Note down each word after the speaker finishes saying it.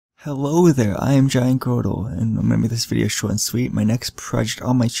Hello there, I am GiantGrotle, and I'm going to make this video short and sweet. My next project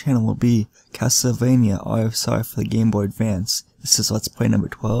on my channel will be Castlevania RFSR for the Game Boy Advance. This is Let's Play number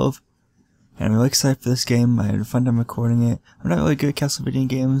 12, and I'm really excited for this game. I had a fun time recording it. I'm not really good at Castlevania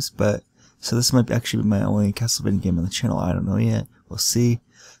games, so this might actually be my only Castlevania game on the channel. I don't know yet, we'll see.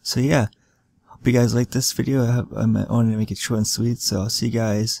 So yeah, hope you guys like this video. I wanted to make it short and sweet, so I'll see you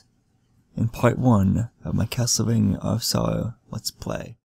guys in part 1 of my Castlevania RFSR Let's Play.